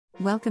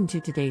Welcome to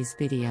today's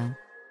video,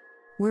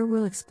 where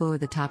we'll explore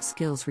the top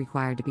skills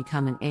required to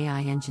become an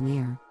AI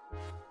engineer.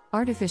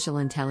 Artificial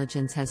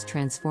intelligence has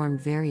transformed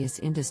various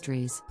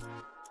industries,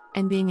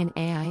 and being an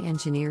AI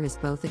engineer is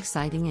both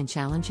exciting and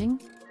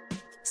challenging.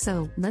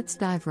 So, let's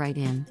dive right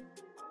in.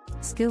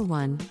 Skill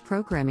 1: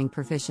 Programming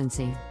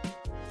proficiency.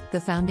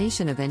 The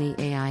foundation of any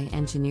AI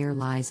engineer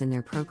lies in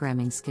their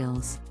programming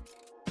skills.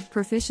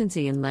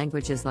 Proficiency in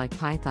languages like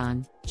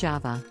Python,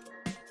 Java,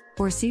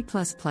 or C++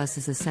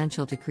 is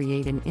essential to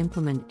create and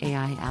implement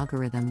AI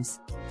algorithms,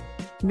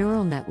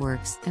 neural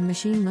networks, and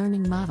machine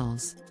learning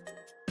models.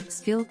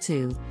 Skill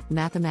 2: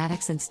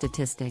 Mathematics and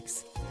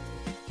statistics.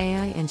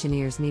 AI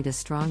engineers need a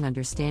strong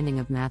understanding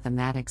of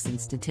mathematics and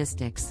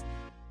statistics.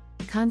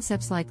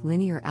 Concepts like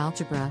linear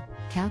algebra,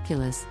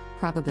 calculus,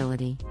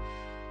 probability,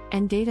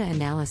 and data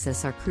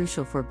analysis are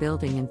crucial for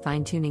building and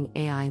fine-tuning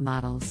AI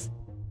models.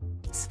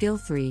 Skill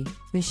 3: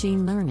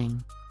 Machine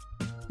learning.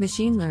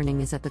 Machine learning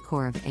is at the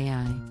core of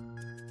AI.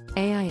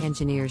 AI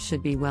engineers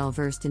should be well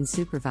versed in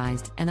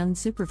supervised and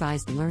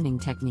unsupervised learning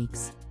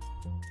techniques,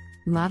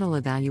 model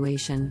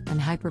evaluation, and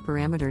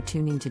hyperparameter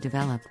tuning to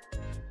develop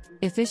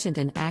efficient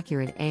and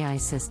accurate AI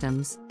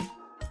systems.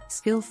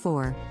 Skill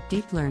 4: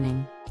 Deep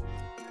learning.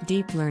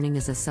 Deep learning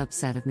is a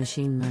subset of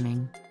machine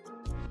learning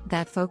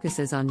that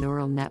focuses on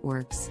neural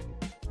networks.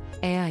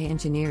 AI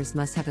engineers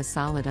must have a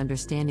solid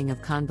understanding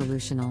of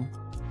convolutional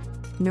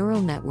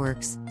neural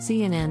networks,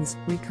 CNNs,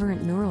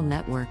 recurrent neural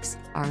networks,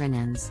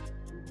 RNNs,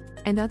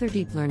 and other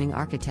deep learning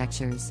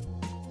architectures.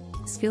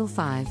 Skill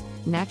 5: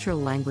 Natural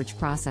language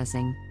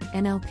processing,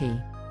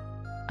 NLP.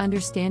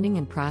 Understanding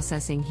and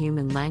processing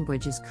human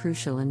language is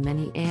crucial in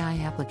many AI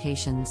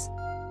applications.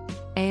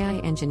 AI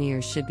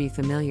engineers should be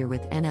familiar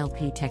with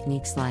NLP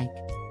techniques like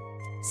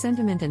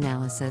sentiment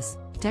analysis,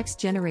 text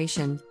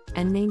generation,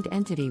 and named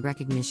entity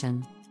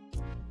recognition.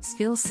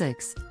 Skill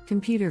 6: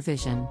 Computer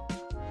vision.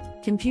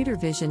 Computer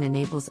vision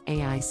enables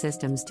AI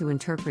systems to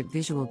interpret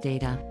visual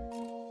data.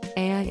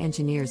 AI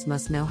engineers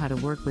must know how to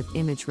work with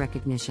image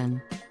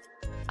recognition,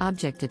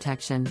 object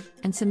detection,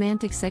 and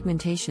semantic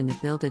segmentation to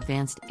build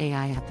advanced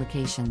AI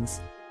applications.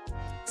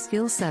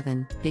 Skill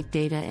 7: Big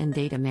data and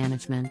data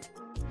management.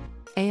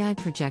 AI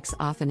projects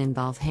often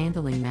involve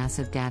handling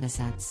massive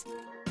datasets.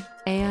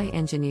 AI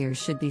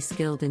engineers should be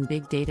skilled in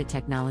big data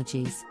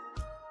technologies,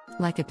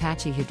 like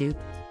Apache Hadoop,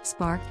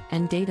 Spark,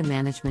 and data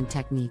management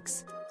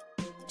techniques,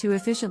 to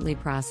efficiently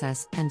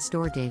process and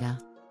store data.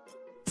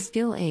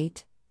 Skill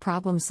 8: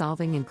 Problem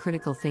solving and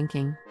critical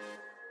thinking.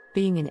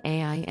 Being an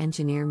AI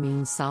engineer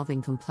means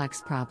solving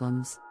complex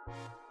problems.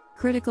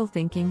 Critical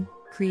thinking,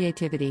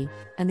 creativity,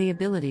 and the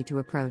ability to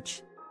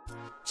approach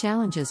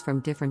challenges from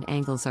different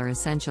angles are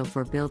essential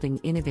for building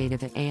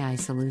innovative AI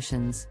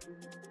solutions.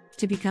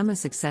 To become a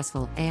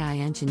successful AI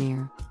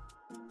engineer,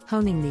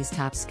 honing these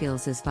top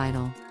skills is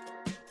vital.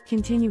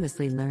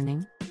 Continuously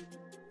learning,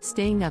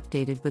 staying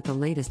updated with the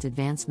latest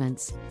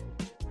advancements,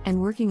 and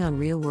working on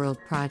real-world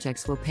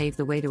projects will pave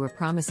the way to a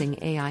promising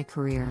AI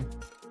career.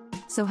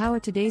 So how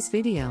at today's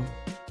video?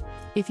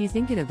 If you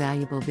think it a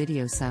valuable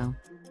video,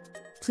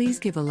 please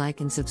give a like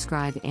and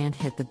subscribe and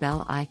hit the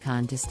bell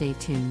icon to stay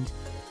tuned.